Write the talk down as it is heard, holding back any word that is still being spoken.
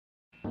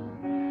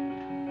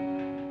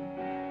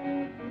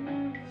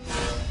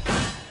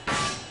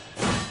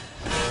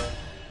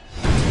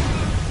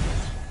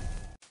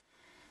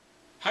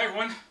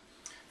everyone,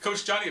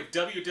 Coach Johnny of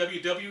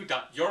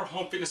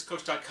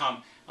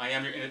www.yourhomefitnesscoach.com. I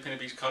am your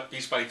independent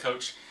Beachbody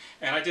coach,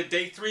 and I did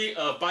day 3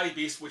 of Body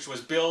Beast, which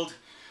was build,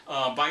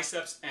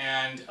 biceps,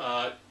 and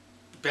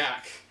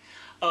back.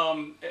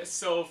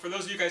 So for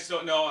those of you guys who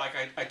don't know,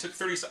 I took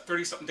 30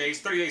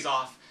 days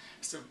off,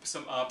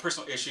 some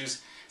personal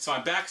issues. So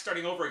I'm back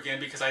starting over again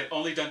because I'd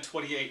only done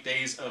 28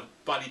 days of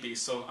Body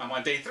Beast. So I'm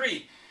on day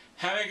 3,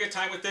 having a good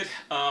time with it.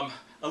 A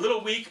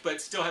little weak,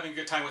 but still having a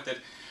good time with it.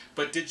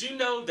 But did you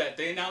know that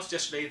they announced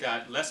yesterday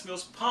that Les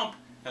Mills Pump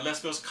and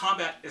Les Mills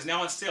Combat is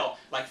now on sale,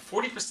 like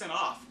 40%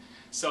 off.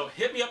 So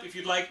hit me up if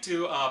you'd like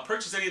to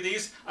purchase any of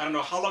these. I don't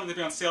know how long they've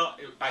been on sale.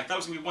 I thought it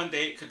was going to be 1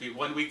 day. It could be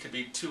 1 week, could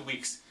be 2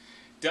 weeks.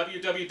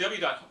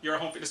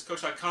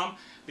 www.yourhomefitnesscoach.com.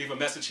 Leave a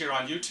message here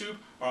on YouTube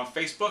or on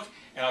Facebook,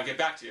 and I'll get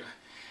back to you.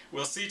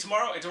 We'll see you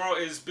tomorrow, and tomorrow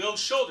is Build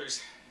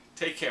Shoulders.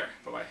 Take care.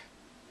 Bye-bye.